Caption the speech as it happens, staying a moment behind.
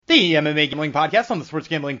The MMA Gambling Podcast on the Sports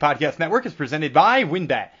Gambling Podcast Network is presented by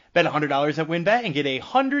WynnBET. Bet $100 at WynnBET and get a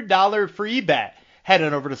 $100 free bet. Head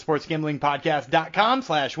on over to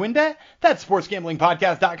sportsgamblingpodcast.com/WynnBET. That's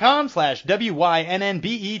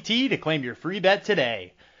sportsgamblingpodcast.com/WYNNBET to claim your free bet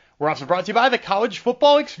today. We're also brought to you by the College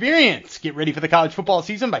Football Experience. Get ready for the college football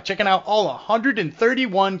season by checking out all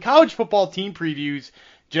 131 college football team previews.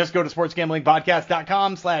 Just go to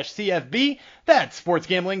sportsgamblingpodcast.com/CFB. That's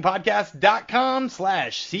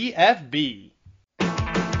sportsgamblingpodcast.com/CFB.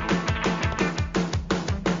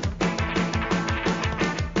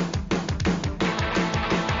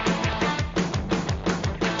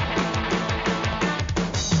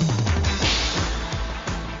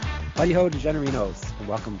 Howdy ho, DeGenerinos, and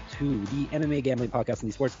welcome to the MMA Gambling Podcast on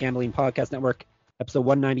the Sports Gambling Podcast Network. Episode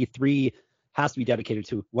 193 has to be dedicated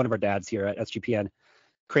to one of our dads here at SGPN.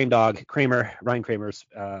 Ryan Kramer's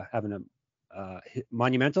having a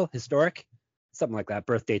monumental, historic, something like that,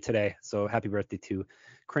 birthday today. So happy birthday to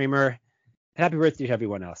Kramer. Happy birthday to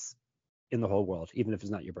everyone else in the whole world, even if it's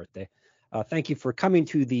not your birthday. Thank you for coming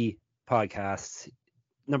to the podcast,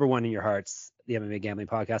 number one in your hearts, the MMA Gambling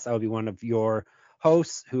Podcast. I will be one of your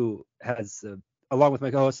hosts who has, along with my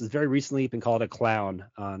co-host, has very recently been called a clown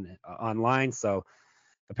online. So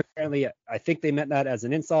apparently, I think they meant that as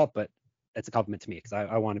an insult, but it's a compliment to me because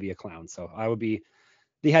I want to be a clown. So I will be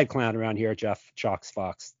the head clown around here, Jeff Chalks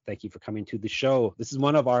Fox. Thank you for coming to the show. This is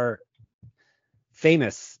one of our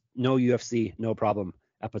famous no UFC, no problem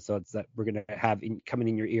episodes that we're going to have coming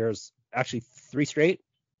in your ears. Actually, 3 straight,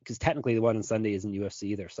 because technically the one on Sunday isn't UFC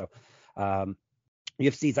either. So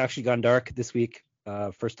UFC's actually gone dark this week.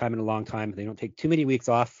 First time in a long time. They don't take too many weeks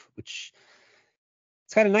off, which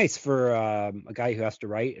it's kind of nice for a guy who has to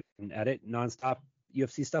write and edit nonstop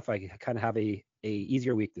UFC stuff. I kind of have a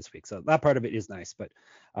easier week this week, so that part of it is nice. But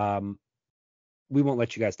we won't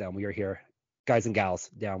let you guys down. We are here, guys and gals,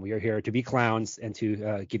 down. We are here to be clowns and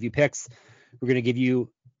to give you picks. We're going to give you,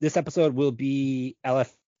 this episode will be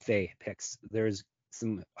LFA picks. There's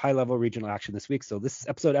some high-level regional action this week. So this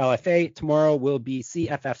episode LFA. Tomorrow will be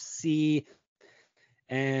CFFC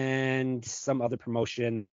and some other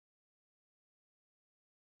promotion.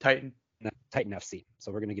 Titan FC.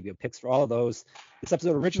 So we're going to give you picks for all of those. This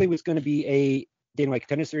episode originally was going to be a Dana White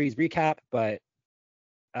Contender Series recap, but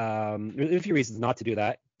there's a few reasons not to do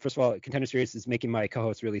that. First of all, Contender Series is making my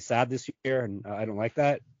co-host really sad this year, and I don't like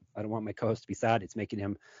that. I don't want my co-host to be sad. It's making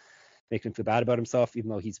him feel bad about himself, even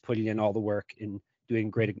though he's putting in all the work in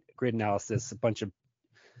doing great analysis. A bunch of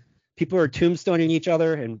people are tombstoning each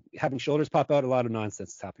other and having shoulders pop out. A lot of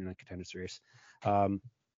nonsense is happening on Contender Series.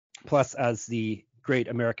 Plus, as the great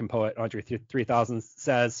American poet Andre 3000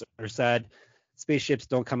 said, spaceships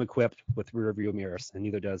don't come equipped with rear view mirrors, and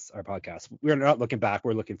neither does our podcast. We're not looking back,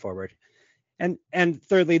 we're looking forward. And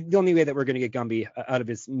thirdly, the only way that we're going to get Gumby out of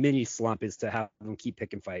his mini slump is to have him keep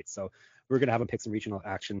picking fights. So we're going to have him pick some regional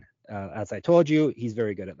action. As I told you, he's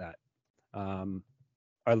very good at that. Or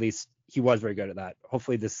at least he was very good at that.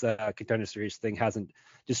 Hopefully this Contender Series thing hasn't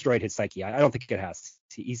destroyed his psyche. I don't think it has.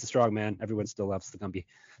 He's a strong man. Everyone still loves the Gumby.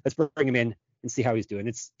 Let's bring him in and see how he's doing.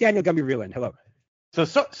 It's Daniel Gumby Reeland. Hello.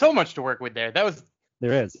 So much to work with there. That was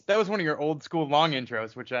one of your old school long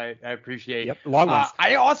intros, which I appreciate. Yep, long ones.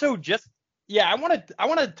 I also I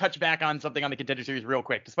want to touch back on something on the Contender Series real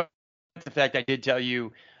quick, despite the fact I did tell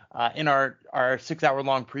you in our 6-hour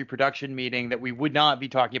long pre-production meeting that we would not be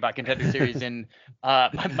talking about Contender Series in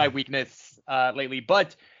my weakness lately.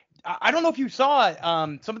 But I don't know if you saw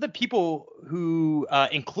some of the people who,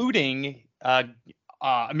 including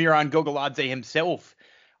Amiran Gogoladze himself,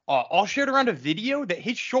 all shared around a video that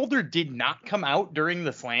his shoulder did not come out during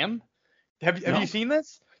the slam. Have you seen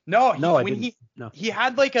this? No, he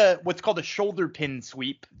had like what's called a shoulder pin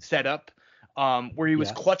sweep set up, where he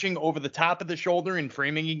was clutching over the top of the shoulder and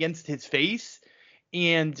framing against his face.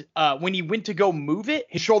 And when he went to go move it,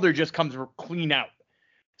 his shoulder just comes clean out.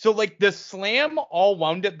 So like the slam all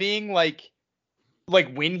wound up being like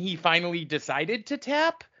when he finally decided to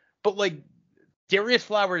tap, but like Darius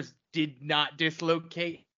Flowers did not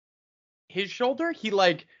dislocate his shoulder. He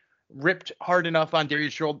like ripped hard enough on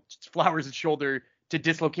Darius Flowers' shoulder to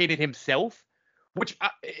dislocate it himself, which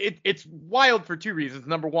it's wild for 2 reasons.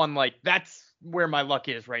 Number one, like that's where my luck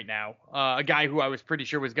is right now. A guy who I was pretty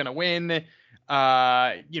sure was going to win,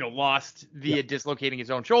 lost via dislocating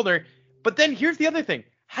his own shoulder. But then here's the other thing.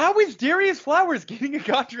 How is Darius Flowers getting a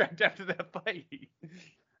contract after that fight?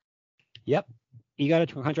 Yep. He got a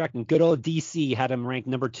contract, and good old DC had him ranked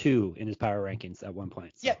number 2 in his power rankings at one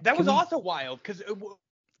point. So yeah, that was also wild because. Can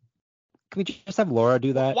we just have Laura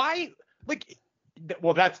do that? Why? Like,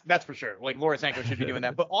 well, that's for sure. Like Laura Sanko should be doing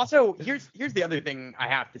that. But also, here's the other thing I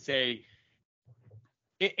have to say.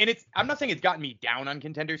 and I'm not saying it's gotten me down on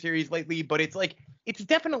Contender Series lately, but it's like it's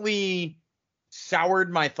definitely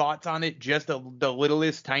soured my thoughts on it just the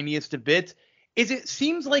littlest, tiniest of bits. It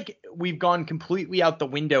seems like we've gone completely out the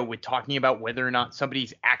window with talking about whether or not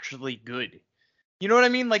somebody's actually good. You know what I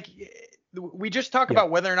mean? Like we just talk about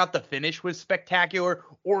whether or not the finish was spectacular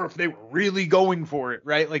or if they were really going for it,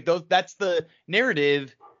 right? Like that's the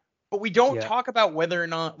narrative, but we don't talk about whether or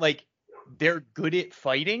not like they're good at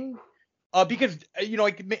fighting. Because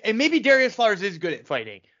like, and maybe Darius Flowers is good at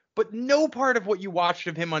fighting, but no part of what you watched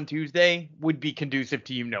of him on Tuesday would be conducive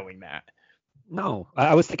to you knowing that. No,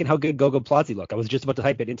 I was thinking how good Gogo Plaza looked. I was just about to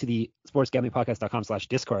type it into the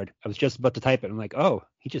sportsgamblingpodcast.com/Discord. I was just about to type it. I'm like, oh,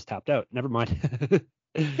 he just tapped out. Never mind.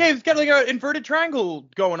 Yeah, he's got like an inverted triangle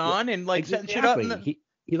going on and like setting shit up. He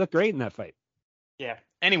looked great in that fight. Yeah.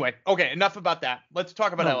 Anyway, okay, enough about that. Let's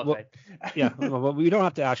talk about LFA. Well, we don't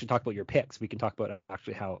have to actually talk about your picks. We can talk about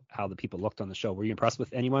actually how the people looked on the show. Were you impressed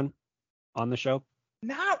with anyone on the show?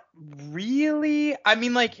 Not really. I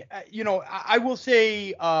mean, like, I will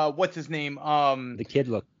say, what's his name? The kid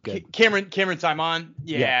looked good. Cameron Simon.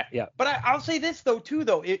 Yeah. But I'll say this though.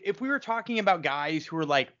 If we were talking about guys who are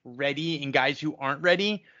like ready and guys who aren't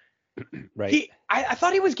ready, right? I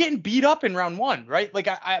thought he was getting beat up in round one, right? Like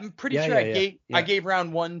I'm pretty sure I gave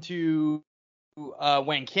round one to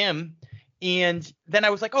Wang Kim, and then I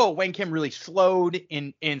was like, oh, Wang Kim really slowed,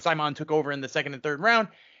 and Simon took over in the second and third round.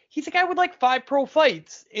 He's a guy with like 5 pro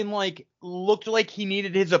fights and like looked like he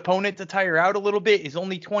needed his opponent to tire out a little bit. He's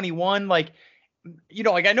only 21. Like,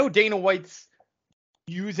 like I know Dana White's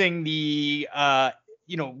using the,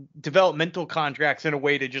 developmental contracts in a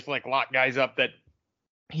way to just like lock guys up that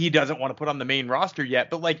he doesn't want to put on the main roster yet.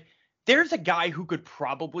 But like, there's a guy who could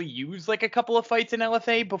probably use like a couple of fights in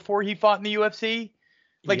LFA before he fought in the UFC.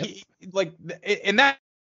 Like, and that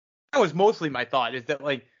was mostly my thought is that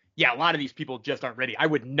like, yeah, a lot of these people just aren't ready. I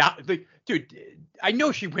would not, like, dude. I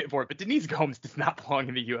know she went for it, but Denise Gomes does not belong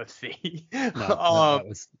in the UFC. No,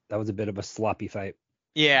 that was a bit of a sloppy fight.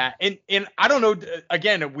 Yeah, and I don't know.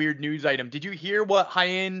 Again, a weird news item. Did you hear what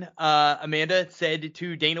Hyen Amanda said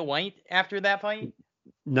to Dana White after that fight?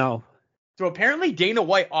 No. So apparently Dana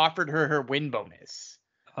White offered her win bonus.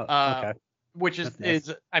 Okay. Which is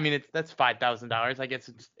that's $5,000. I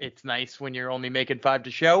guess it's nice when you're only making 5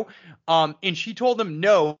 to show. And she told him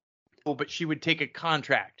no, but she would take a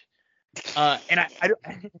contract. And I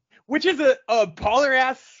which is a baller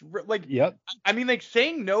ass like. Yep. I mean, like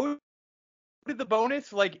saying no to the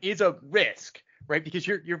bonus like is a risk, right? Because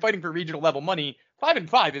you're fighting for regional level money.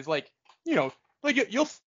 5-5 is like like you'll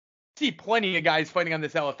see plenty of guys fighting on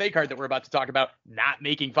this LFA card that we're about to talk about not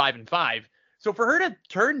making 5-5. So for her to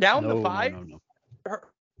turn down the 5,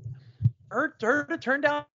 her to turn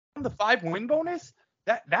down the 5 win bonus,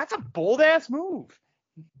 that's a bold ass move.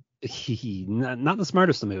 Not the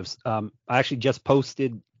smartest of moves. I actually just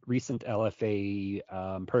posted recent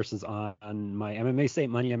LFA purses on my MMA site,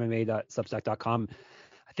 moneymma.substack.com.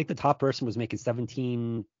 I think the top person was making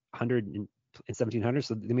 $1,700 and $1,700,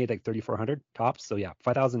 so they made like $3,400 tops. So yeah,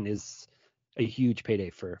 5,000 is a huge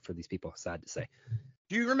payday for these people. Sad to say.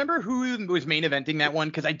 Do you remember who was main eventing that one?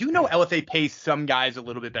 Because I do know LFA pays some guys a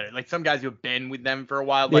little bit better, like some guys who have been with them for a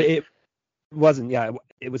while. Like it wasn't,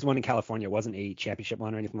 it was one in California. It wasn't a championship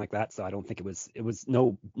one or anything like that. So I don't think it was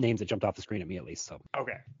no names that jumped off the screen at me at least. So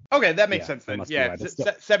okay, that makes sense then. Yeah,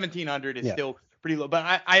 1,700 is still pretty low,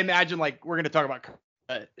 but I imagine like we're gonna talk about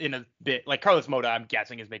in a bit. Like Carlos Mota, I'm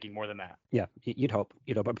guessing is making more than that. Yeah, you'd hope,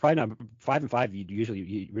 but probably not 5-5.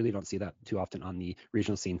 You really don't see that too often on the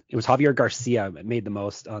regional scene. It was Javier Garcia made the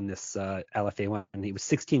most on this LFA one, and he was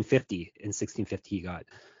 1650 and 1650 he got.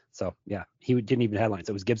 So yeah, he didn't even headline.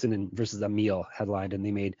 So it was Gibson versus Emil headlined, and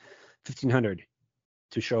they made 1,500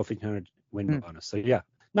 to show 1,500 win bonus. So yeah,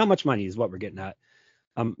 not much money is what we're getting at.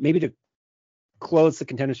 Maybe to close the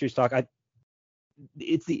Contender Series talk,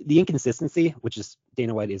 it's the inconsistency, which is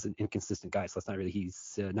Dana White is an inconsistent guy, so it's not really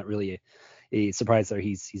he's not really a surprise there.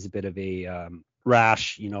 He's a bit of a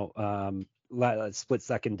rash, split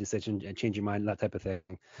second decision and change your mind, that type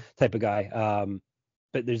of guy.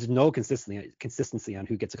 But there's no consistency on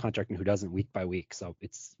who gets a contract and who doesn't week by week. So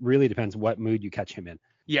it's really depends what mood you catch him in.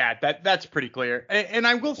 Yeah, that's pretty clear. And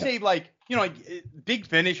I will say, like, big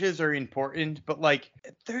finishes are important, but like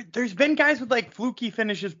there's been guys with like fluky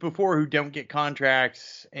finishes before who don't get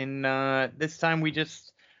contracts, and this time we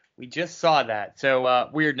just saw that. So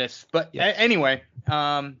weirdness. But anyway,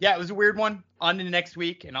 it was a weird one. On to next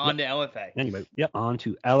week and on to LFA. Anyway, on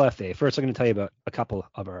to LFA. First, I'm going to tell you about a couple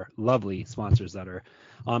of our lovely sponsors that are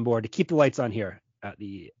on board to keep the lights on here at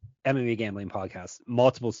the MMA Gambling Podcast.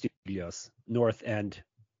 Multiple studios, north and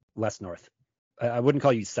less north I wouldn't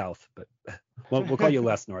call you south, but we'll call you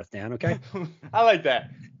less north, Dan. Okay. I like that.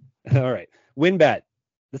 All right. WinBet.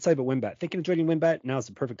 Let's talk about WinBet. Thinking of joining WinBet? Now is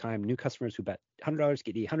the perfect time. New customers who bet $100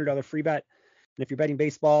 get a $100 free bet. And if you're betting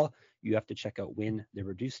baseball, you have to check out Win. The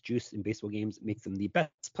reduced juice in baseball games makes them the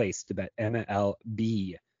best place to bet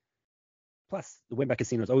MLB. Plus, the WinBet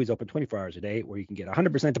Casino is always open 24 hours a day, where you can get a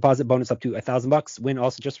 100% deposit bonus up to $1,000. Win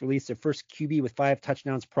also just released their first QB with 5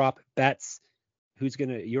 touchdowns prop bets.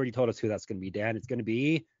 You already told us who that's going to be, Dan. It's going to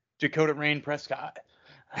be Dakota Rain Prescott.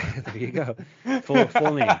 There you go.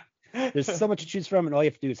 Full name. There's so much to choose from, and all you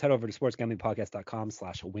have to do is head over to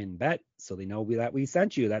sportsgamblingpodcast.com/winbet so they know that we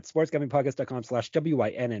sent you. That's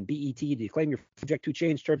sportsgamblingpodcast.com/WINNBET to claim your subject to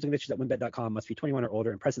change. Terms and conditions at winbet.com. Must be 21 or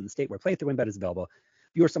older and present in the state where play through WinBet is available.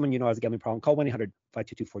 If you or someone you know has a gambling problem, call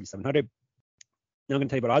 1-800-522-4700. Now I'm going to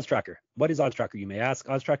tell you about OddsTracker. What is OddsTracker, you may ask?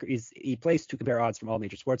 OddsTracker is a place to compare odds from all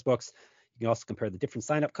major sports books. You can also compare the different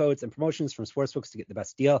sign-up codes and promotions from sportsbooks to get the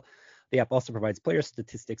best deal. The app also provides player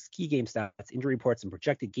statistics, key game stats, injury reports, and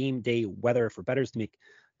projected game day weather for bettors to make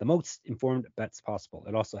the most informed bets possible.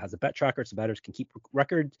 It also has a bet tracker so bettors can keep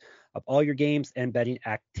record of all your games and betting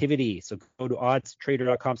activity. So go to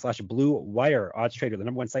oddstrader.com/blue wire. OddsTrader, the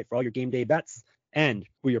number one site for all your game day bets. And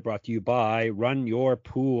we are brought to you by Run Your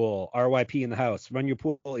Pool, RYP in the house. Run Your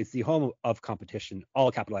Pool is the home of competition,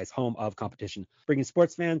 all capitalized, home of competition, bringing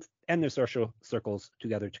sports fans and their social circles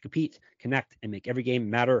together to compete, connect, and make every game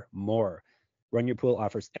matter more. Run Your Pool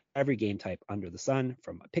offers every game type under the sun,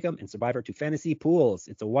 from Pick'em and Survivor to fantasy pools.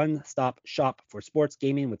 It's a one-stop shop for sports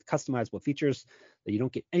gaming with customizable features that you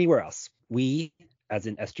don't get anywhere else. We, as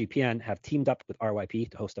in SGPN, have teamed up with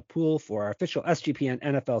RYP to host a pool for our official SGPN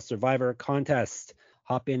NFL Survivor contest.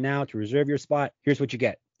 Hop in now to reserve your spot. Here's what you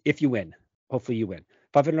get if you win. Hopefully you win.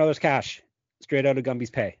 $500 cash straight out of Gumby's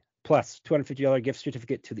pay, plus $250 gift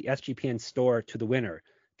certificate to the SGPN store to the winner.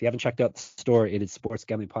 If you haven't checked out the store, it is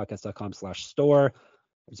sportsgamblingpodcast.com/store.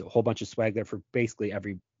 There's a whole bunch of swag there for basically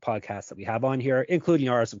every podcast that we have on here, including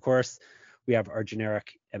ours, of course. We have our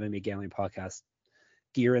generic MMA gambling podcast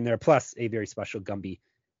gear in there, plus a very special Gumby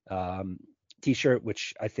t-shirt,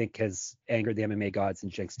 which I think has angered the MMA gods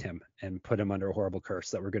and jinxed him and put him under a horrible curse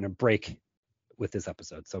that we're going to break with this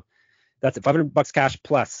episode. So that's it. $500 cash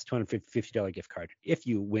plus $250 gift card if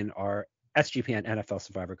you win our SGPN NFL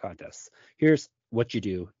Survivor contest. Here's what you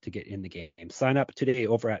do to get in the game. Sign up today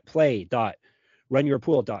over at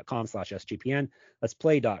play.runyourpool.com/SGPN. That's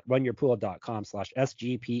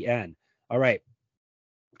play.runyourpool.com/SGPN. All right.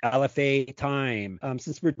 LFA time.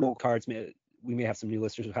 Since we're doing cards, we may have some new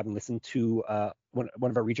listeners who haven't listened to one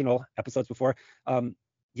of our regional episodes before. Do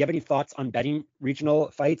you have any thoughts on betting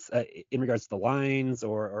regional fights in regards to the lines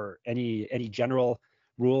or any general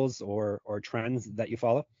rules or trends that you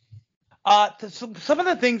follow? Some of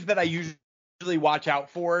the things that I usually watch out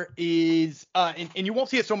for is, and you won't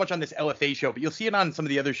see it so much on this LFA show, but you'll see it on some of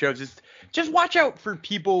the other shows, is just watch out for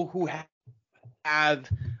people who have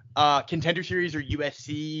Contender Series or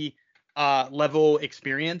UFC level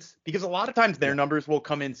experience, because a lot of times their numbers will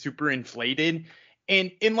come in super inflated,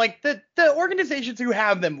 and in like the organizations who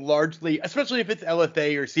have them largely, especially if it's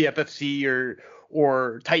LFA or CFFC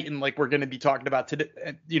or Titan, like we're going to be talking about today,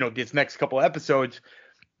 this next couple episodes.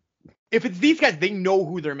 If it's these guys, they know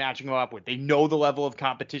who they're matching them up with. They know the level of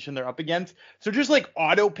competition they're up against. So just like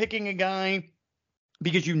auto picking a guy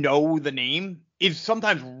because you know the name is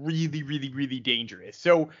sometimes really, really, really dangerous.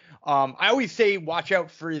 So I always say watch out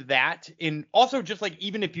for that. And also just like,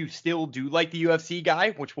 even if you still do like the UFC guy,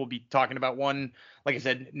 which we'll be talking about one, like I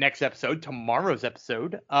said, next episode, tomorrow's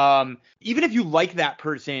episode. Even if you like that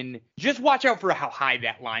person, just watch out for how high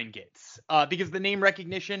that line gets. Because the name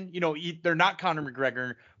recognition, they're not Conor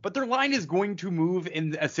McGregor, but their line is going to move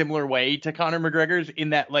in a similar way to Conor McGregor's, in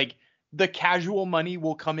that like the casual money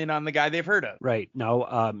will come in on the guy they've heard of. Right.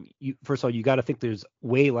 Now, first of all, you got to think there's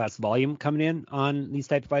way less volume coming in on these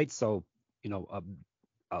type of fights. So,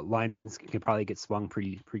 lines can probably get swung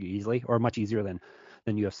pretty easily, or much easier than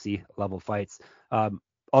UFC level fights.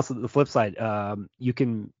 Also, the flip side, you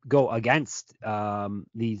can go against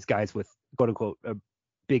these guys with quote unquote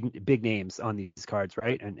big names on these cards,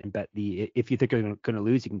 right? And bet if you think you're going to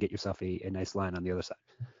lose, you can get yourself a nice line on the other side.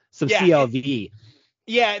 Some CLV.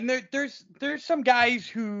 Yeah, and there's some guys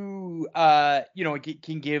who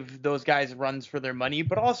can give those guys runs for their money,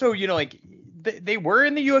 but also they were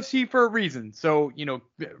in the UFC for a reason. So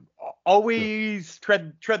always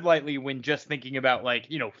tread lightly when just thinking about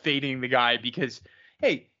fading the guy, because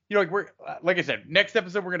hey, we're like I said, next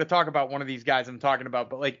episode we're going to talk about one of these guys I'm talking about,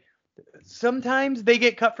 but sometimes they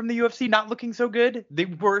get cut from the UFC not looking so good. They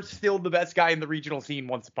were still the best guy in the regional scene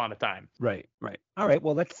once upon a time. Right. All right.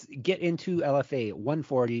 Well, let's get into LFA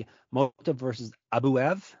 140. Mota versus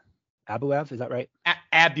Abuev. Abuev, is that right?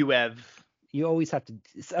 Abuev. You always have to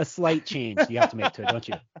a slight change you have to make to it, don't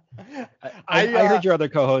you? I I heard your other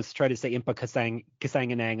co-hosts try to say Impa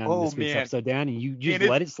Kasanganang on this week's man. episode, Dan, and you just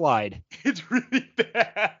let it slide. It's really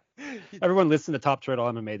bad. Everyone listen to Top Turtle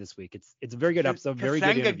MMA this week. It's a very good episode, very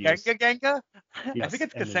good interviews. Ganga? Yes, I think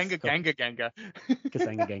it's Kasanga Ganga.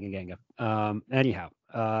 Kasanga Ganga. Anyhow,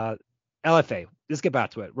 LFA. Let's get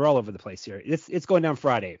back to it. We're all over the place here. It's going down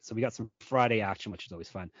Friday, so we got some Friday action, which is always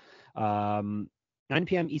fun. 9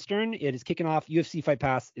 p.m. Eastern. It is kicking off. UFC Fight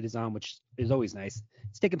Pass. It is on, which is always nice.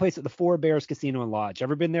 It's taking place at the Four Bears Casino and Lodge.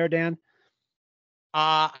 Ever been there, Dan?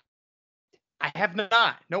 I have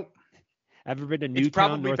not. Nope. Ever been to Newtown, It's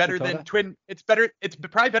probably North better Dakota? than Twin. It's better. It's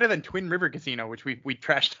probably better than Twin River Casino, which we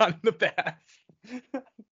trashed on in the past.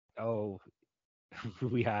 Oh,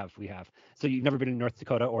 we have. So you've never been in North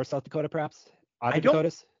Dakota or South Dakota, perhaps? Either I don't.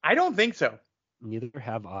 Dakotas? I don't think so. Neither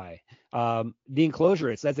have I. The enclosure,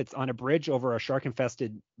 it says it's on a bridge over a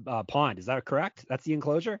shark-infested pond. Is that correct? That's the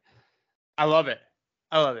enclosure? I love it.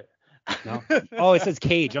 No. Oh, it says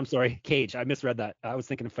cage. I'm sorry. Cage. I misread that. I was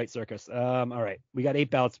thinking of Fight Circus. All right. We got 8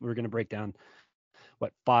 bouts. We're going to break down,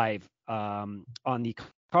 5 on the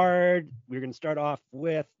card. We're going to start off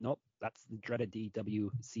with, nope, that's the dreaded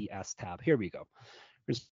DWCS tab. Here we go.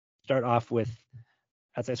 We're going to start off with,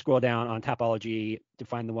 as I scroll down on Tapology to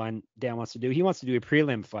find the one Dan wants to do. He wants to do a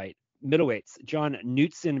prelim fight. Middleweights, John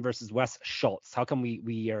Knutson versus Wes Schultz. How come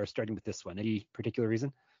we are starting with this one? Any particular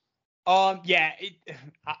reason? Yeah,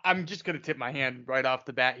 I'm just going to tip my hand right off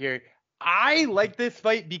the bat here. I like this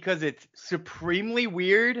fight because it's supremely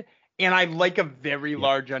weird and I like a very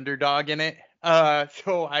large underdog in it.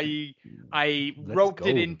 So I roped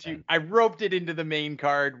it into the main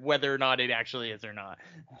card, whether or not it actually is or not.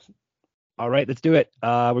 All right, let's do it.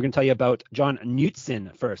 We're going to tell you about John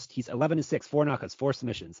Knutson first. He's 11-6, 4 knockouts, 4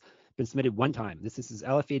 submissions. Been submitted 1 time. This is his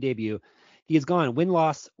LFA debut. He has gone win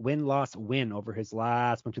over his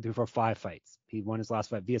last 1, 2, 3, 4, 5 fights. He won his last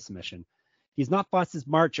fight via submission. He's not fought since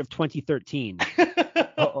March of 2013.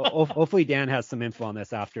 Hopefully Dan has some info on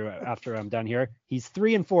this after I'm done here. He's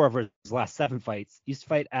 3-4 over his last 7 fights. He used to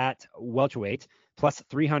fight at welterweight plus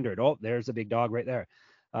 300. Oh, there's a big dog right there.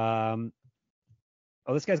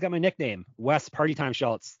 This guy's got my nickname, Wes Party Time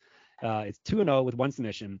Schultz. It's 2-0 with 1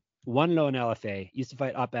 submission, 1 low in LFA. Used to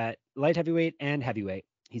fight up at light heavyweight and heavyweight.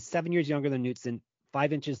 He's 7 years younger than Knutson,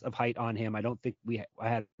 5 inches of height on him. I don't think I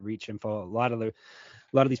had reach info. A lot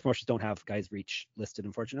of these promotions don't have guys reach listed,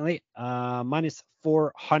 unfortunately. Minus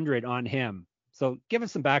 400 on him. So give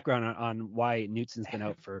us some background on why Knutson's been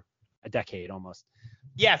out for a decade almost.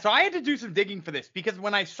 Yeah, so I had to do some digging for this because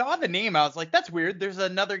when I saw the name, I was like, that's weird. There's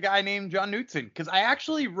another guy named John Knutson, because I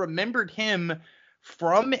actually remembered him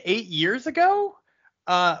from 8 years ago.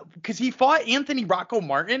 Because he fought Anthony Rocco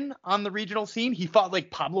Martin on the regional scene. He fought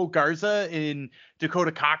like Pablo Garza in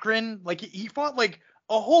Dakota Cochran. Like he fought like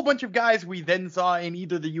a whole bunch of guys we then saw in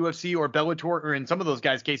either the UFC or Bellator, or in some of those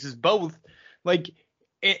guys' cases, both. Like,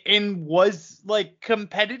 and was like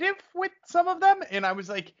competitive with some of them. And I was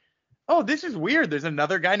like, oh, this is weird. There's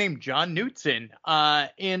another guy named John Knutson.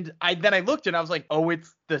 And I looked and I was like, oh,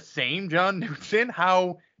 it's the same John Knutson.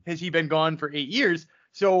 How has he been gone for 8 years?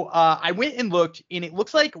 So I went and looked, and it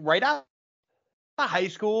looks like right out of high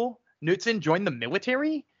school, Knutson joined the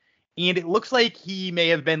military, and it looks like he may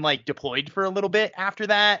have been like deployed for a little bit after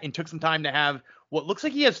that and took some time to have what looks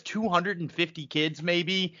like he has 250 kids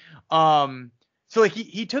maybe. So like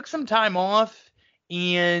he took some time off,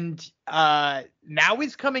 and now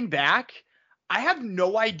he's coming back. I have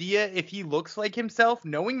no idea if he looks like himself.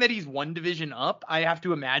 Knowing that he's 1 division up, I have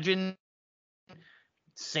to imagine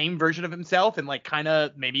same version of himself and like kind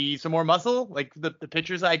of maybe some more muscle. Like the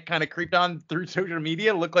pictures I kind of creeped on through social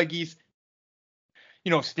media look like he's,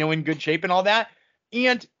 still in good shape and all that.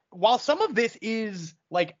 And while some of this is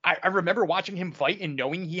like, I remember watching him fight and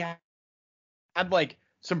knowing he had like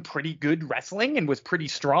some pretty good wrestling and was pretty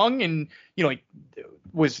strong and,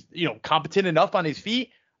 was, competent enough on his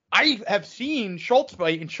feet. I have seen Schultz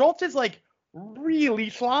fight, and Schultz is like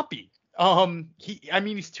really sloppy. He's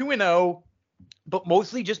 2-0. But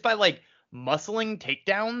mostly just by like muscling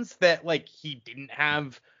takedowns that like he didn't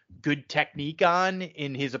have good technique on,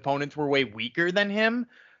 and his opponents were way weaker than him.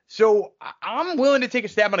 So I'm willing to take a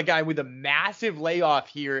stab on a guy with a massive layoff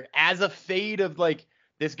here as a fade of like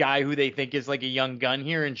this guy who they think is like a young gun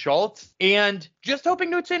here in Schultz, and just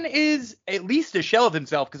hoping Knutson is at least a shell of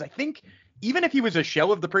himself, because I think even if he was a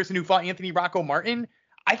shell of the person who fought Anthony Rocco Martin,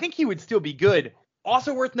 I think he would still be good.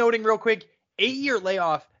 Also worth noting real quick, 8-year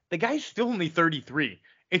layoff. The guy's still only 33.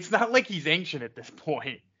 It's not like he's ancient at this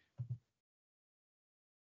point.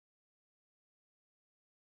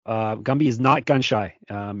 Gumby is not gun shy.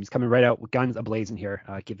 He's coming right out with guns ablazing here,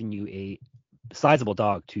 giving you a sizable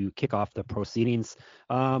dog to kick off the proceedings.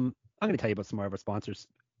 I'm going to tell you about some more of our sponsors.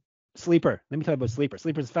 Sleeper. Let me tell you about Sleeper.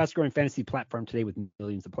 Sleeper is the fast growing fantasy platform today with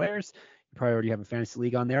millions of players. You probably already have a fantasy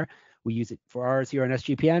league on there. We use it for ours here on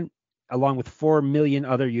SGPN, along with 4 million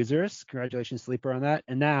other users. Congratulations, Sleeper, on that.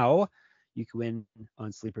 And now you can win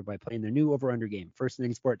on Sleeper by playing their new over-under game. First in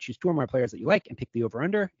any sport, choose 2 or more players that you like and pick the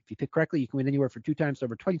over-under. If you pick correctly, you can win anywhere from 2 times to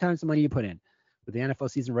over 20 times the money you put in. With the NFL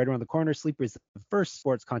season right around the corner, Sleeper is the first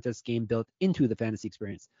sports contest game built into the fantasy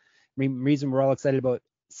experience. Reason we're all excited about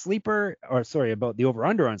about the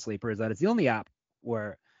over-under on Sleeper is that it's the only app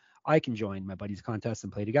where I can join my buddies' contests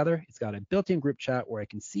and play together. It's got a built-in group chat where I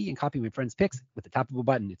can see and copy my friends' picks with the tap of a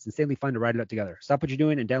button. It's insanely fun to ride it out together. Stop what you're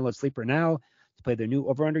doing and download Sleeper now to play their new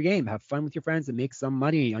over-under game. Have fun with your friends and make some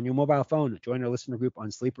money on your mobile phone. Join our listener group on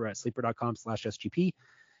Sleeper at sleeper.com/SGP,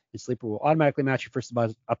 and Sleeper will automatically match your first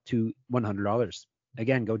deposit up to $100.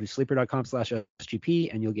 Again, go to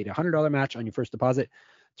sleeper.com/SGP and you'll get a $100 match on your first deposit.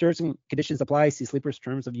 Terms and conditions apply. See Sleeper's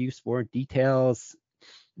terms of use for details.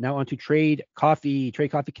 Now on to Trade Coffee. Trade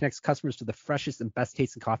Coffee connects customers to the freshest and best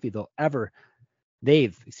tasting coffee they've ever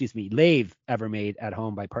made at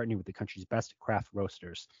home by partnering with the country's best craft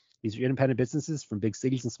roasters. These are independent businesses from big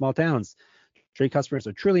cities and small towns. Trade customers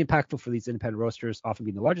are truly impactful for these independent roasters, often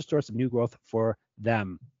being the largest source of new growth for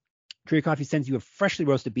them. Trade Coffee sends you a freshly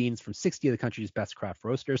roasted beans from 60 of the country's best craft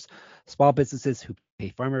roasters, small businesses who pay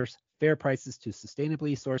farmers fair prices to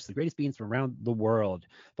sustainably source the greatest beans from around the world.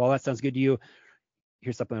 If all that sounds good to you,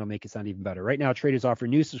 here's something that'll make it sound even better. Right now, Trade is offering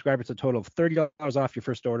new subscribers a total of $30 off your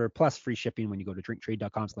first order, plus free shipping when you go to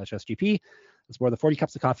drinktrade.com/SGP. That's more than 40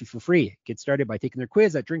 cups of coffee for free. Get started by taking their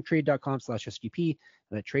quiz at drinktrade.com/SGP,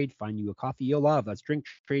 and let Trade find you a coffee you'll love. That's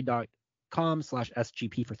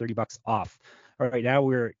drinktrade.com/SGP for $30 off. All right, now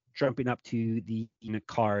we're jumping up to the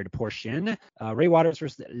card portion. Ray Waters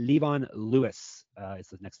versus Levon Lewis is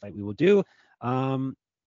the next fight we will do.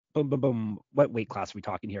 Boom, boom, boom. What weight class are we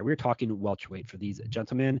talking here? We're talking welterweight for these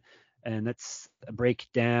gentlemen. And let's break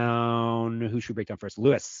down. Who should we break down first?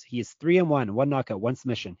 Lewis. He is 3-1, 1 knockout, 1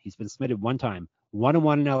 submission. He's been submitted 1 time,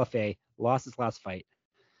 1-1 in LFA, lost his last fight.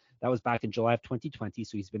 That was back in July of 2020,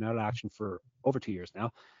 so he's been out of action for over 2 years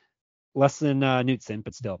now. Less than Knutson,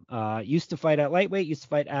 but still. Used to fight at lightweight, used to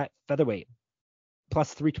fight at featherweight.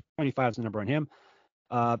 Plus 325 is the number on him.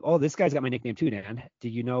 This guy's got my nickname too, Dan. Do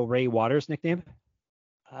you know Ray Waters' nickname?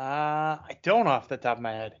 I don't off the top of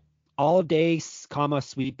my head. All day,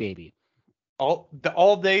 sweet baby.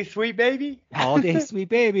 All day sweet baby? All day sweet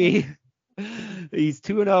baby. He's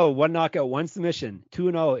 2-0, 1 knockout, 1 submission,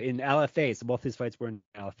 2-0 in LFA. So both his fights were in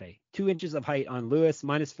LFA. 2 inches of height on Lewis,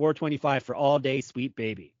 minus 425 for all day sweet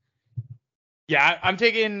baby. Yeah, I'm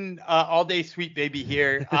taking all day sweet baby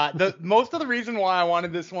here. Most of the reason why I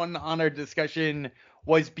wanted this one on our discussion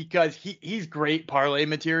was because he's great parlay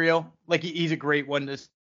material. Like he's a great one to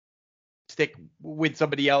stick with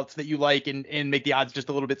somebody else that you like and make the odds just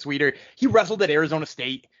a little bit sweeter. He wrestled at Arizona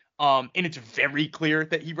State. And it's very clear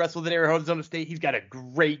that he wrestled at Arizona State. He's got a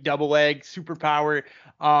great double leg, superpower.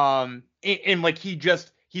 And like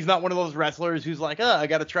he's not one of those wrestlers who's like, I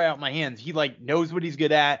got to try out my hands. He like knows what he's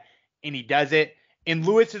good at and he does it. And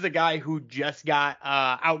Lewis is a guy who just got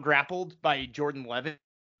out grappled by Jordan Levitt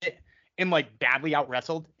and like badly out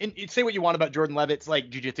wrestled. And say what you want about Jordan Levitt's like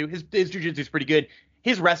jiu-jitsu. His jiu-jitsu is pretty good.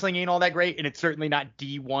 His wrestling ain't all that great, and it's certainly not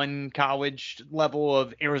D1 college level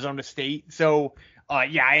of Arizona State. So,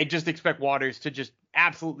 I just expect Waters to just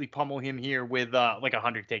absolutely pummel him here with like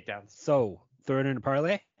 100 takedowns. So, throw it in a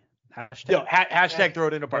parlay? Hashtag throw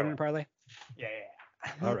it in a parlay. Throw it in a parlay? Yeah.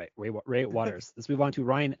 All right, Ray Waters. Let's move on to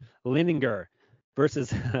Ryan Lininger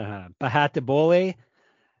versus Bahatibole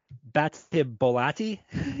Batibolati.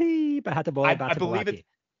 Batibolati.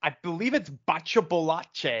 I believe it's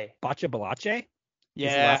Bachabolache. Bachabolache? Yeah.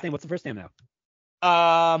 His last name. What's the first name now?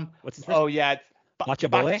 What's his first? Oh yeah, it's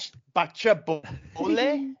Bachabole.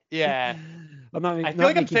 Yeah. I feel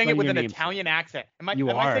like I'm saying it with an Italian accent. Am I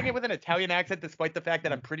saying it with an Italian accent despite the fact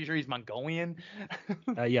that I'm pretty sure he's Mongolian?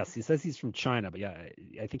 Yes, he says he's from China, but yeah,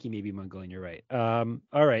 I think he may be Mongolian. You're right. All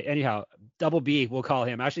right. Anyhow, Double B, we'll call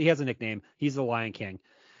him. Actually, he has a nickname. He's the Lion King.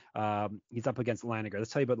 He's up against Lininger.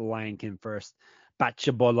 Let's tell you about the Lion King first.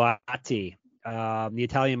 Bachabolati, the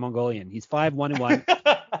Italian Mongolian. He's 5-1-1,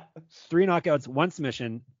 3 knockouts, 1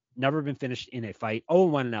 submission. Never been finished in a fight.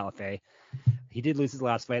 0-1 in LFA. He did lose his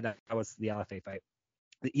last fight. That was the LFA fight.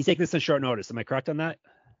 He's taking this on short notice. Am I correct on that?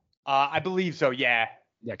 I believe so, yeah.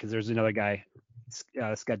 Yeah, because there's another guy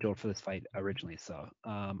scheduled for this fight originally. So,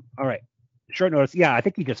 all right. Short notice. Yeah, I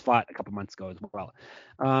think he just fought a couple months ago as well.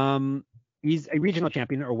 He's a regional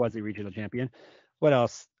champion, or was a regional champion. What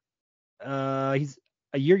else? He's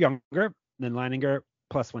a year younger than Leininger,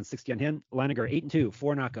 plus 160 on him. Leininger 8-2,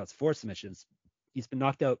 4 knockouts, 4 submissions. He's been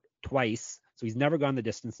knocked out twice, so he's never gone the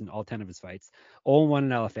distance in all 10 of his fights. 0-1 in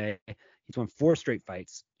LFA. He's won 4 straight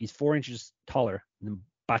fights. He's 4 inches taller than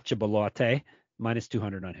Bachabalote, minus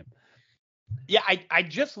 200 on him. Yeah, I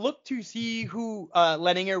just looked to see who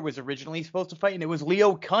Leininger was originally supposed to fight, and it was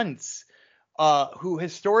Leo Kuntz, who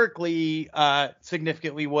historically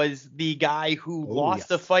significantly was the guy who lost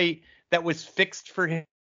the fight that was fixed for him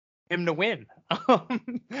to win.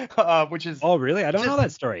 Which is really? I don't know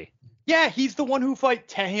that story. Yeah, he's the one who fought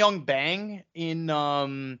Taehyung Bang in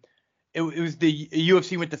it was the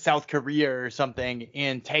UFC went to South Korea or something,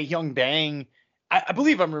 and Taehyung Bang, I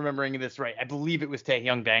believe I'm remembering this right. I believe it was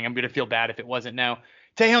Taehyung Bang. I'm gonna feel bad if it wasn't now.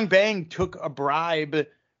 Taehyung Bang took a bribe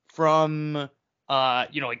from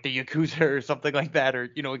like the Yakuza or something like that, or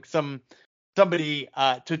like somebody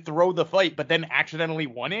to throw the fight, but then accidentally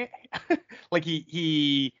won it. Like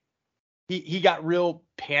he got real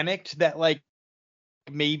panicked that like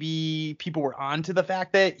maybe people were on to the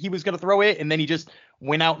fact that he was going to throw it, and then he just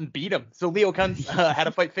went out and beat him. So Leo Kuntz had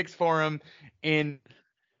a fight fixed for him and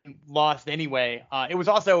lost anyway. It was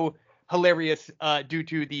also hilarious due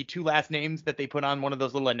to the 2 last names that they put on one of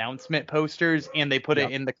those little announcement posters, and they put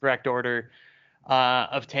it in the correct order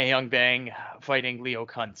of Taehyung Bang fighting Leo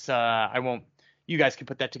Kuntz. You guys can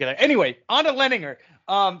put that together. Anyway, on to Leininger.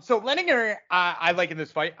 So Leininger, I like in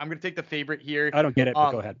this fight. I'm going to take the favorite here. I don't get it,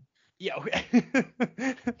 but go ahead. Yeah.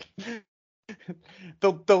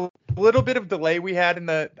 The little bit of delay we had in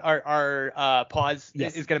our pause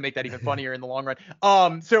is going to make that even funnier in the long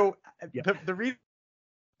run. So the reason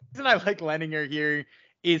I like Leininger here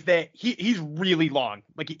is that he's really long.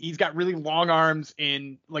 Like he's got really long arms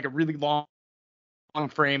and like a really long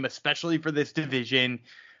frame, especially for this division.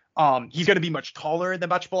 He's going to be much taller than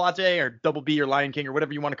Bachabalote or Double B or Lion King or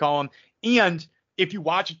whatever you want to call him. And if you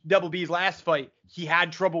watch Double B's last fight, he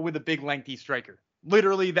had trouble with a big lengthy striker.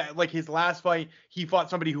 Literally, that like his last fight, he fought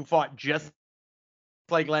somebody who fought just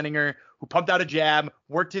like Leininger, who pumped out a jab,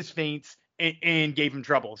 worked his feints, and gave him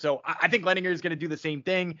trouble. So I think Leininger is going to do the same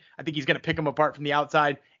thing. I think he's going to pick him apart from the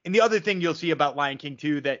outside. And the other thing you'll see about Lion King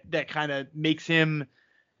too, that kind of makes him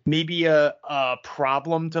maybe a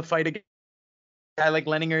problem to fight a guy like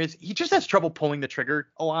Leininger is he just has trouble pulling the trigger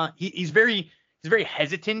a lot. He's very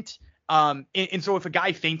hesitant. And so if a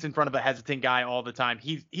guy feints in front of a hesitant guy all the time,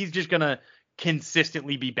 he's just gonna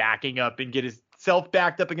consistently be backing up and get himself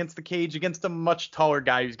backed up against the cage against a much taller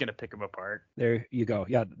guy who's gonna pick him apart. There you go.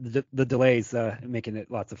 Yeah, the delays making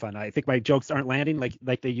it lots of fun. I think my jokes aren't landing like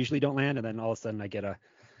they usually don't land, and then all of a sudden I get a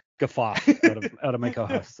guffaw out of my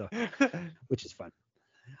co-host, so which is fun.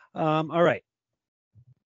 All right.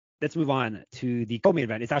 Let's move on to the co-main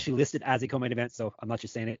event. It's actually listed as a co-main event, so I'm not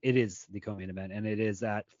just saying it. It is the co-main event, and it is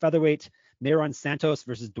at featherweight, Mayron Santos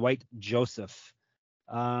versus Dwight Joseph.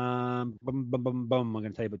 I'm going to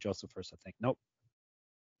tell you about Joseph first, I think. Nope.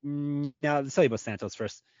 Now, let's tell you about Santos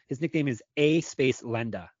first. His nickname is A Space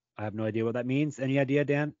Lenda. I have no idea what that means. Any idea,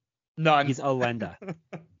 Dan? None. He's a Lenda.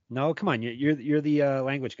 No, come on. You're the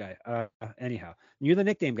language guy. Anyhow, you're the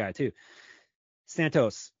nickname guy, too.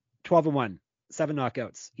 Santos, 12-1. 7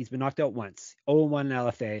 knockouts. He's been knocked out once. 0-1 in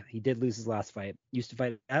LFA. He did lose his last fight. Used to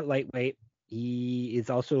fight at lightweight. He is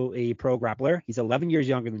also a pro grappler. He's 11 years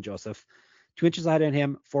younger than Joseph. 2 inches lighter than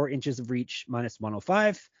him. 4 inches of reach, minus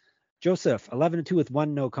 105. Joseph, 11-2 with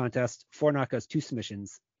 1 no contest. 4 knockouts, 2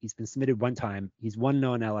 submissions. He's been submitted 1 time. He's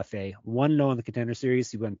 1-0 in LFA. 1-0 in the Contender Series.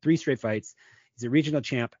 He won 3 straight fights. He's a regional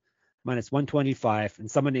champ. Minus 125, and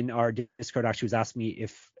someone in our Discord actually was asking me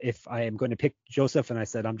if I am going to pick Joseph, and I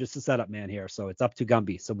said I'm just a setup man here, so it's up to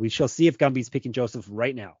Gumby. So we shall see if Gumby's picking Joseph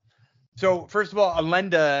right now. So first of all, a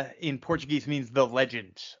lenda in Portuguese means the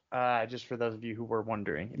legend. Just for those of you who were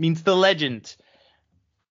wondering, it means the legend.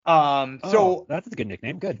 So that's a good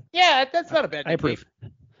nickname. Good. Yeah, that's not a bad nickname. I approve.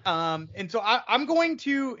 And so I'm going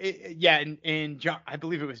to, and John, I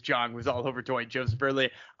believe it was John was all over Dwight Joseph earlier.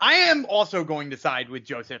 I am also going to side with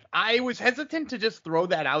Joseph. I was hesitant to just throw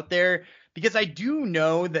that out there because I do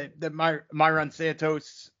know that Mayron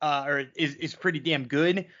Santos is pretty damn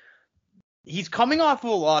good. He's coming off of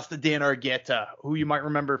a loss to Dan Argueta, who you might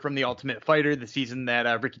remember from The Ultimate Fighter, the season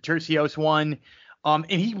that Ricky Tercios won. And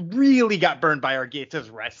he really got burned by Argueta's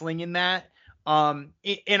wrestling in that. From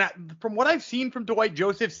what I've seen from Dwight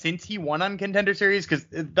Joseph since he won on Contender Series, because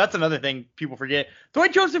that's another thing people forget.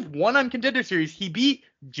 Dwight Joseph won on Contender Series. He beat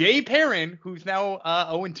Jay Perrin, who's now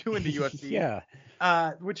 0-2 in the UFC.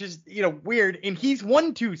 Yeah. Which is, weird. And he's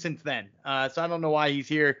won 2 since then. So I don't know why he's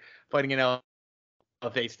here fighting an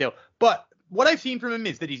LFA still. But what I've seen from him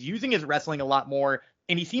is that he's using his wrestling a lot more,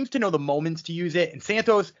 and he seems to know the moments to use it. And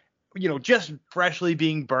Santos, just freshly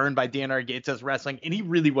being burned by Dan Argueta's wrestling, and he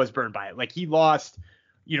really was burned by it. Like, he lost,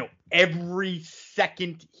 every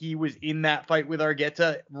second he was in that fight with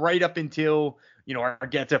Argueta, right up until,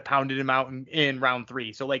 Argueta pounded him out in round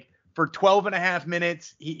 3. So, like, for 12 and a half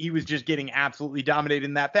minutes, he was just getting absolutely dominated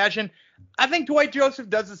in that fashion. I think Dwight Joseph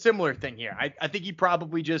does a similar thing here. I think he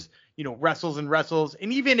probably just, wrestles and wrestles.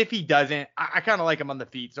 And even if he doesn't, I kind of like him on the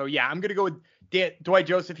feet. So, yeah, I'm going to go with Dwight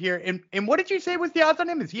Joseph here. And what did you say was the odds on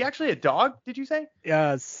him? Is he actually a dog, did you say?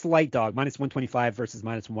 Slight dog, -125 versus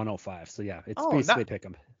 -105. So, yeah, it's basically pick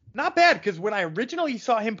him. Not bad, because when I originally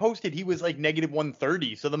saw him posted, he was like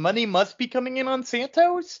 -130. So the money must be coming in on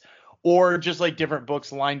Santos. Or just like different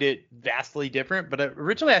books lined it vastly different. But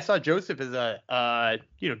originally I saw Joseph as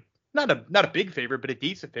not a big favorite, but a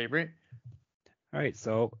decent favorite. All right,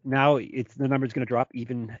 so now the number's going to drop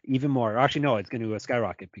even more. Actually, no, it's going to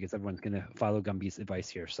skyrocket because everyone's going to follow Gumby's advice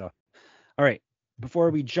here. So, all right, before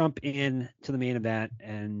we jump in to the main event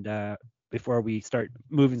and before we start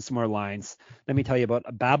moving some more lines, let me tell you about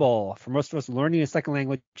Babbel. For most of us, learning a second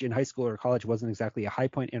language in high school or college wasn't exactly a high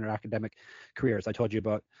point in our academic careers. I told you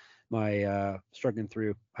about my struggling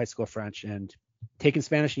through high school French and taking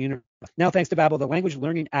Spanish in university. Now, thanks to Babbel, the language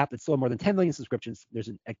learning app that sold more than 10 million subscriptions, there's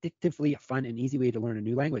an addictively fun and easy way to learn a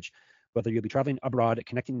new language. Whether you'll be traveling abroad,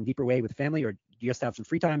 connecting in a deeper way with family, or you just have some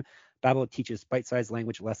free time, Babbel teaches bite-sized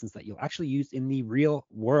language lessons that you'll actually use in the real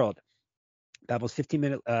world. Babbel's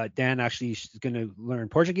 15-minute, Dan actually is going to learn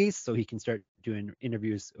Portuguese so he can start doing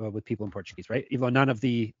interviews with people in Portuguese, right? Even though none of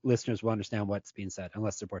the listeners will understand what's being said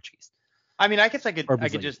unless they're Portuguese. I mean, I guess I could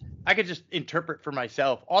just interpret for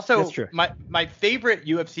myself. Also, my favorite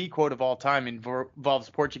UFC quote of all time involves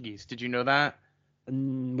Portuguese. Did you know that?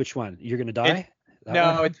 Which one? You're gonna die?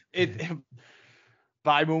 It's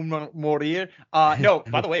vai morir. No,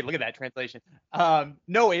 by the way, look at that translation.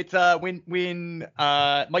 No, it's when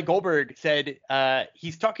Mike Goldberg said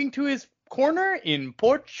he's talking to his corner in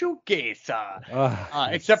Portuguese.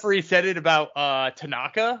 Except for he said it about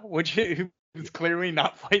Tanaka, which who's clearly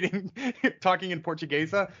not fighting, talking in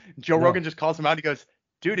Portuguese. Joe Rogan just calls him out. He goes,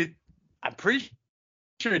 dude, I'm pretty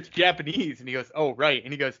sure it's Japanese. And he goes, oh, right.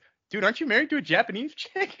 And he goes, dude, aren't you married to a Japanese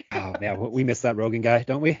chick? Oh, man, we miss that Rogan guy,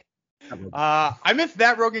 don't we? I miss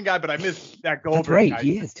that Rogan guy, but I miss that Goldberg guy. That's right, guy.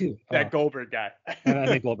 he is too. That Goldberg guy. I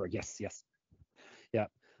meant Goldberg, yes. Yeah.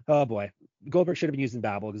 Oh, boy. Goldberg should have been using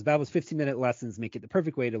Babbel because Babbel's 15-minute lessons make it the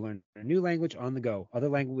perfect way to learn a new language on the go. Other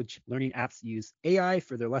language learning apps use AI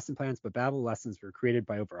for their lesson plans, but Babbel lessons were created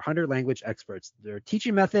by over 100 language experts. Their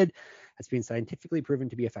teaching method has been scientifically proven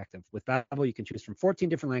to be effective. With Babbel, you can choose from 14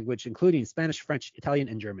 different languages, including Spanish, French, Italian,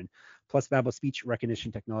 and German. Plus, Babbel's speech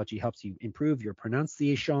recognition technology helps you improve your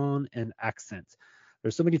pronunciation and accent.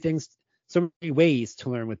 There's so many ways to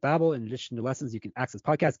learn with Babbel. In addition to lessons, you can access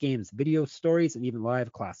podcast games, video stories, and even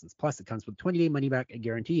live classes. Plus, it comes with a 20-day money-back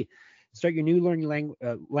guarantee. Start your new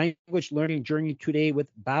language learning journey today with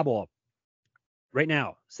Babbel. Right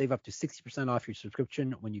now, save up to 60% off your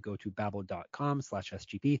subscription when you go to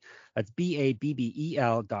babbel.com/SGP. That's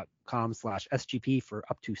BABBEL.com/SGP for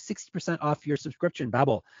up to 60% off your subscription.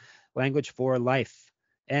 Babbel, language for life.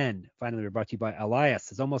 And finally, we're brought to you by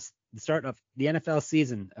Elias. It's almost the start of the NFL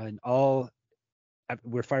season, and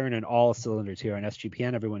we're firing on all cylinders here on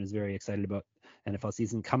SGPN. Everyone is very excited about NFL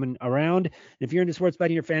season coming around. And if you're into sports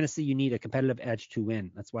betting or fantasy, you need a competitive edge to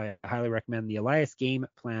win. That's why I highly recommend the Elias Game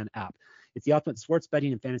Plan app. It's the ultimate sports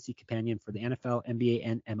betting and fantasy companion for the NFL, NBA,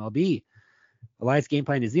 and MLB. Elias Game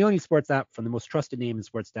Plan is the only sports app from the most trusted name in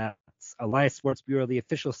sports stats, Elias Sports Bureau, the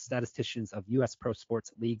official statisticians of U.S. pro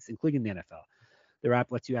sports leagues, including the NFL. Their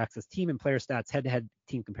app lets you access team and player stats, head-to-head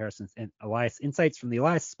team comparisons, and Elias insights from the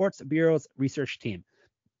Elias Sports Bureau's research team.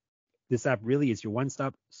 This app really is your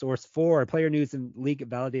one-stop source for player news and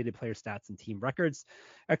league-validated player stats and team records,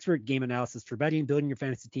 expert game analysis for betting, building your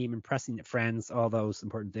fantasy team, impressing friends, all those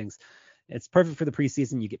important things. It's perfect for the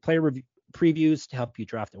preseason. You get player previews to help you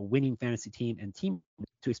draft a winning fantasy team and team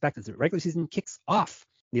to expect as the regular season kicks off.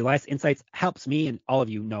 The Elias Insights helps me and all of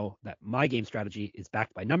you know that my game strategy is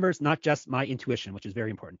backed by numbers, not just my intuition, which is very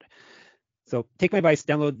important. So take my advice,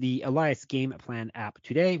 download the Elias Game Plan app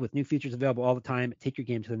today with new features available all the time. Take your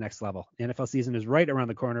game to the next level. The NFL season is right around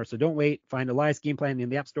the corner, so don't wait. Find Elias Game Plan in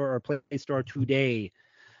the App Store or Play Store today.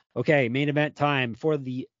 Okay, main event time for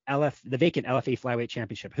the the vacant LFA flyweight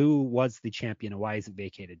championship. Who was the champion and why is it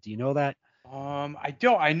vacated? Do you know that? I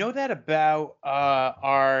don't. I know that about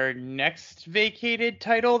our next vacated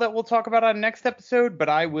title that we'll talk about on next episode, but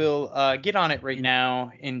I will get on it right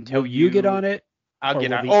now and tell you get on it. I'll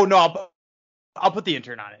get on. Oh no, I'll put the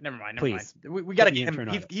intern on it. Never mind. Please. We got to get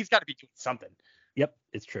him. He's got to be doing something. Yep,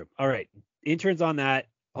 it's true. All right, intern's on that.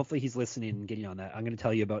 Hopefully he's listening and getting on that. I'm going to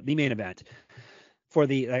tell you about the main event for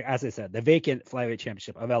the, as I said, the vacant flyweight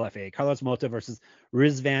championship of LFA. Carlos Mota versus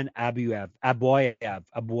Rizvan Aboyev.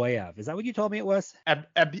 Is that what you told me it was?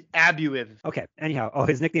 Abuev. Okay. Anyhow,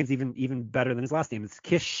 his nickname's even better than his last name. It's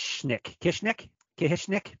Kishnik. Khishnik.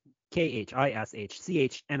 Kishchnik.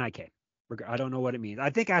 I don't know what it means. I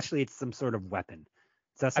think actually it's some sort of weapon.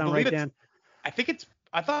 Does that sound right, Dan?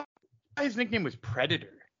 I thought his nickname was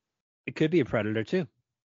Predator. It could be a Predator too.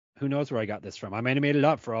 Who knows where I got this from? I might have made it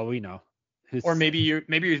up for all we know. Or maybe you're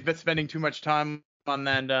spending too much time on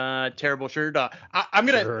that terrible Sherdog. I'm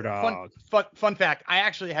gonna fun fact. I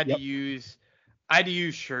actually had to use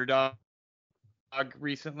Sherdog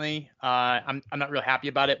recently. I'm not real happy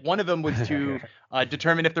about it. One of them was to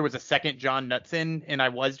determine if there was a second John Knutson, and I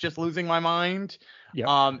was just losing my mind. Yep.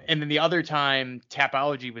 And then the other time,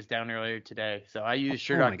 Tapology was down earlier today, so I used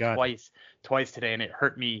Sherdog twice today, and it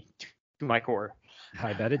hurt me to my core.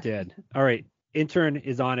 I bet it did. All right, intern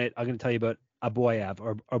is on it. I'm going to tell you about Aboyev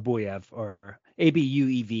or Abuev or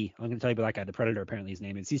Abuev. I'm going to tell you about that guy, the Predator. Apparently his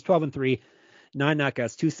name is. He's 12-3, 9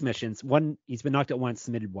 knockouts, 2 submissions. He's been knocked out once,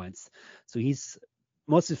 submitted once. So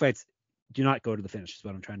most of his fights do not go to the finish. Is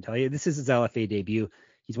what I'm trying to tell you. This is his LFA debut.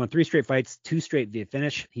 He's won 3 straight fights, 2 straight via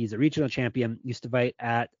finish. He's a regional champion. Used to fight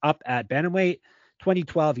up at bantamweight.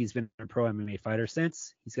 2012, he's been a pro MMA fighter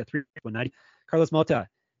since. He's got 390. Carlos Mota.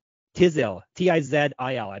 Tizil, Tizil.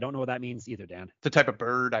 I don't know what that means either, Dan. It's a type of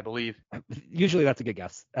bird, I believe. Usually that's a good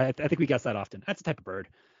guess. I think we guess that often. That's a type of bird.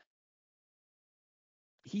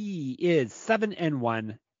 He is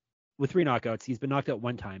 7-1 with 3 knockouts. He's been knocked out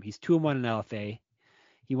 1 time. He's 2-1 in LFA.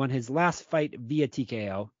 He won his last fight via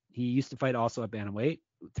TKO. He used to fight also at bantamweight.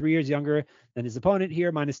 3 years younger than his opponent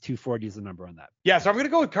here. Minus 240 is the number on that. Yeah, so I'm going to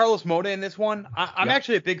go with Carlos Mota in this one. I'm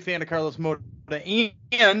actually a big fan of Carlos Mota.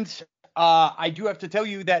 And I do have to tell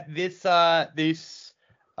you that this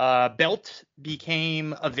belt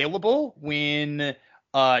became available when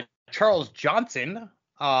Charles Johnson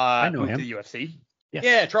moved to the UFC. Yes.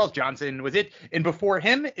 Yeah, Charles Johnson was it. And before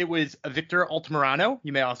him, it was Victor Altamirano.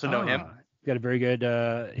 You may also know him. Got a very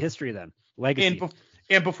good history then. Legacy.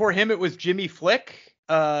 And before him, it was Jimmy Flick.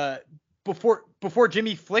 Before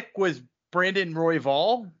Jimmy Flick was Brandon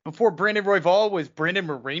Royval. Before Brandon Royval was Brandon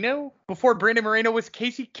Moreno. Before Brandon Moreno was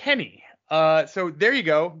Casey Kenny. So there you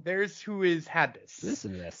go. There's who has had this.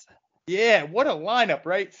 Listen to this. Yeah, what a lineup,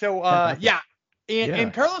 right? So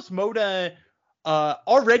and Carlos Mota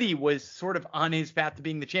already was sort of on his path to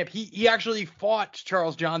being the champ. He actually fought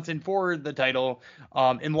Charles Johnson for the title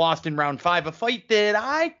and lost in round 5, a fight that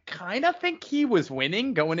I kind of think he was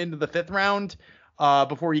winning going into the 5th round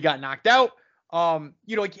before he got knocked out.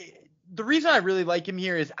 The reason I really like him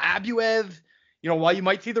here is Abuev. While you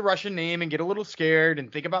might see the Russian name and get a little scared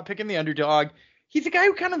and think about picking the underdog, he's a guy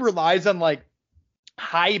who kind of relies on like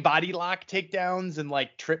high body lock takedowns and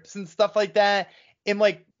like trips and stuff like that. And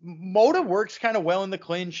like Mota works kind of well in the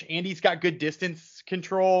clinch, and he's got good distance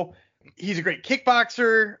control. He's a great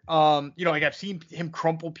kickboxer. I've seen him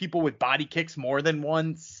crumple people with body kicks more than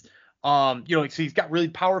once. So he's got really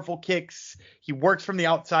powerful kicks. He works from the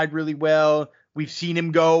outside really well. We've seen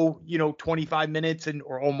him go, 25 minutes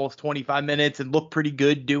or almost 25 minutes and look pretty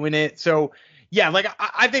good doing it. So, yeah,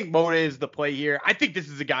 I think Mota is the play here. I think this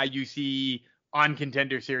is a guy you see on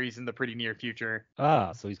Contender Series in the pretty near future.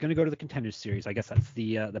 So he's going to go to the Contender Series. I guess that's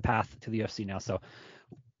the path to the UFC now. So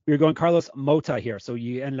we're going Carlos Mota here. So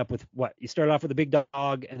you ended up with what? You started off with a big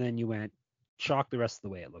dog, and then you went chalk the rest of the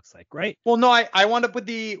way, it looks like, right? Well, no, I wound up with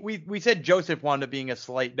we said Joseph wound up being a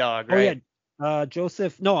slight dog, right? Oh, yeah.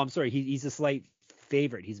 Joseph, no, I'm sorry. He's a slight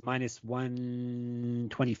favorite. He's minus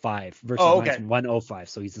 125 versus minus 105.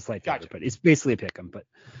 So he's a slight favorite, but it's basically a pick 'em. But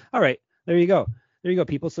all right, there you go,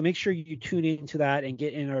 people. So make sure you tune into that and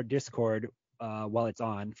get in our Discord while it's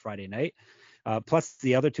on Friday night. Plus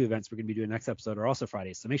the other 2 events we're going to be doing next episode are also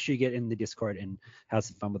Fridays. So make sure you get in the Discord and have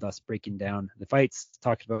some fun with us breaking down the fights,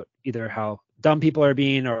 talking about either how dumb people are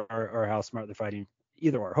being or how smart they're fighting.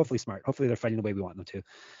 Either or, hopefully smart. Hopefully they're fighting the way we want them to.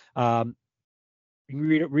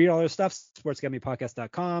 You can read all our stuff,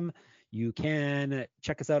 sportsgamblingpodcast.com. You can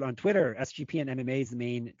check us out on Twitter. SGPN MMA is the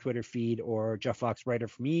main Twitter feed, or Jeff Fox Writer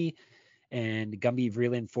for me, and Gumby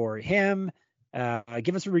Vreeland for him.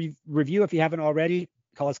 Give us a review if you haven't already.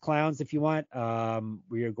 call us clowns if you want.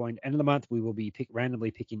 We are going to end of the month. We will be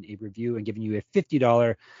randomly picking a review and giving you a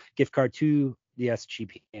 $50 gift card to the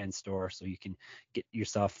SGPN store so you can get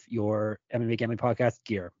yourself your MMA Gambling Podcast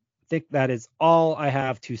gear. I think that is all I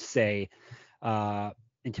have to say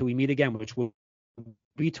until we meet again, which will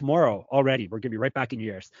be tomorrow already. We're going to be right back in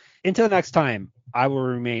your ears. Until next time, I will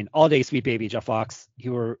remain all day sweet baby Jeff Fox. He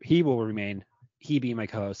will remain, he being my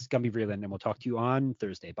co-host, Gumby Vreeland, and we'll talk to you on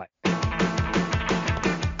Thursday. Bye.